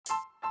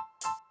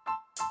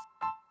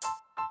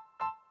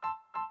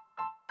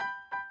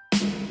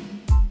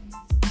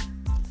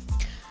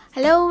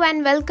Hello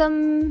and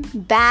welcome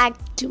back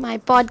to my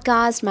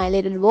podcast, My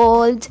Little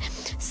World.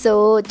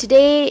 So,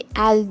 today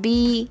I'll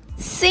be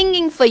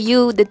singing for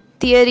you the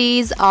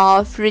theories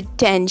of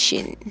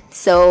retention.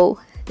 So,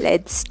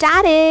 let's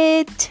start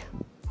it.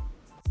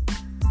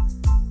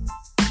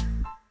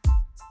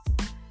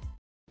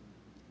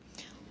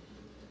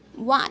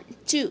 One,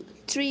 two,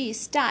 three,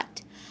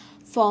 start.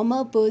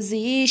 Former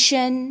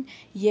position,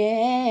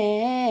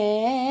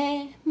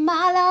 yeah.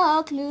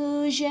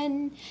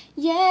 Malocclusion,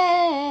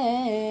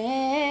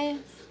 yeah.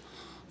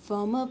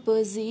 Former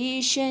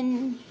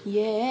position,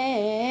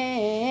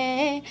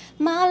 yeah.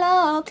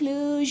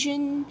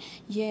 Malocclusion,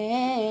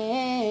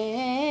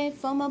 yeah.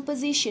 Former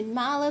position,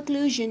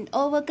 malocclusion,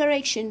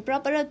 overcorrection,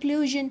 proper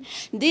occlusion.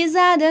 These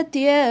are the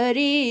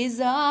theories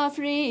of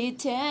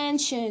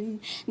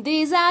retention.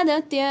 These are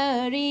the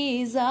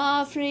theories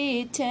of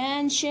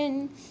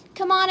retention.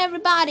 Come on,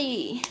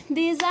 everybody.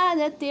 These are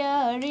the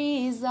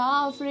theories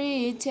of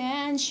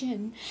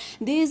retention.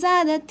 These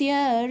are the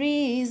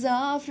theories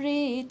of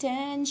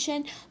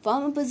retention.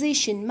 Former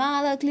position,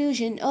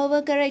 malocclusion,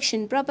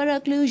 overcorrection, proper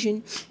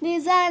occlusion.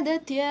 These are the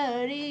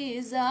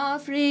theories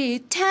of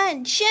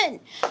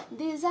retention.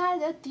 These are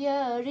the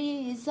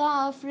theories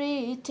of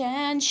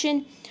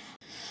retention.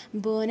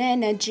 Bone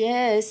and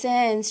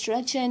adjacent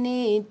structure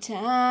need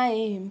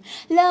time.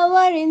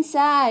 Lower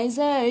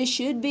incisor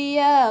should be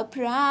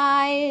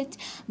upright.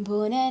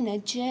 Bone and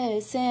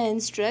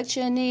adjacent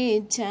structure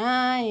need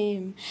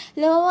time.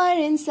 Lower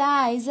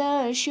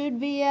incisor should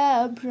be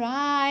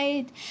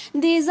upright.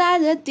 These are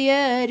the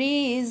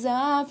theories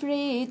of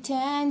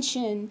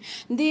retention.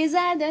 These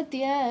are the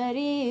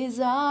theories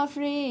of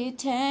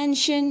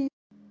retention.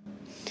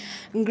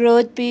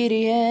 Growth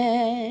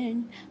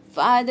period.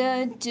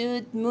 Father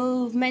tooth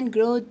movement,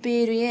 growth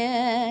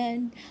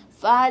period.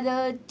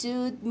 Father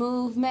tooth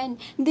movement.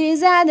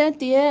 These are the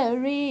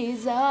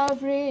theories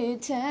of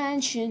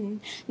retention.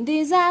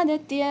 These are the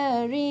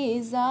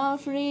theories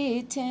of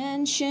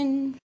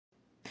retention.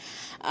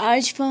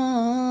 Arch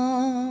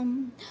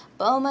form,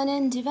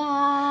 permanent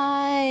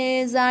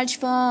device. Arch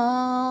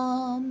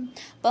form,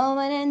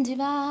 permanent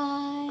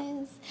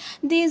device.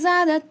 These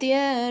are the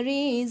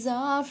theories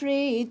of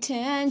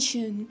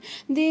retention.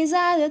 These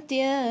are the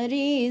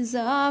theories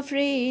of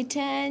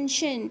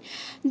retention.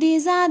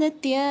 These are the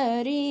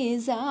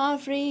theories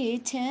of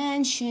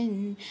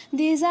retention.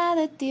 These are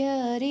the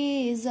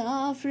theories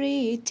of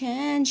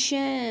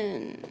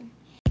retention.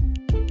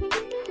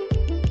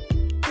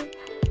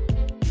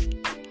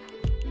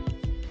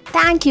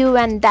 Thank you,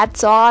 and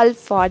that's all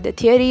for the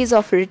theories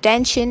of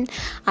retention.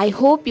 I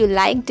hope you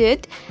liked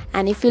it,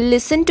 and if you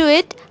listen to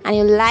it and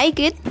you like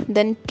it,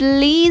 then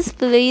please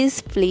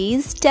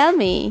tell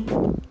me.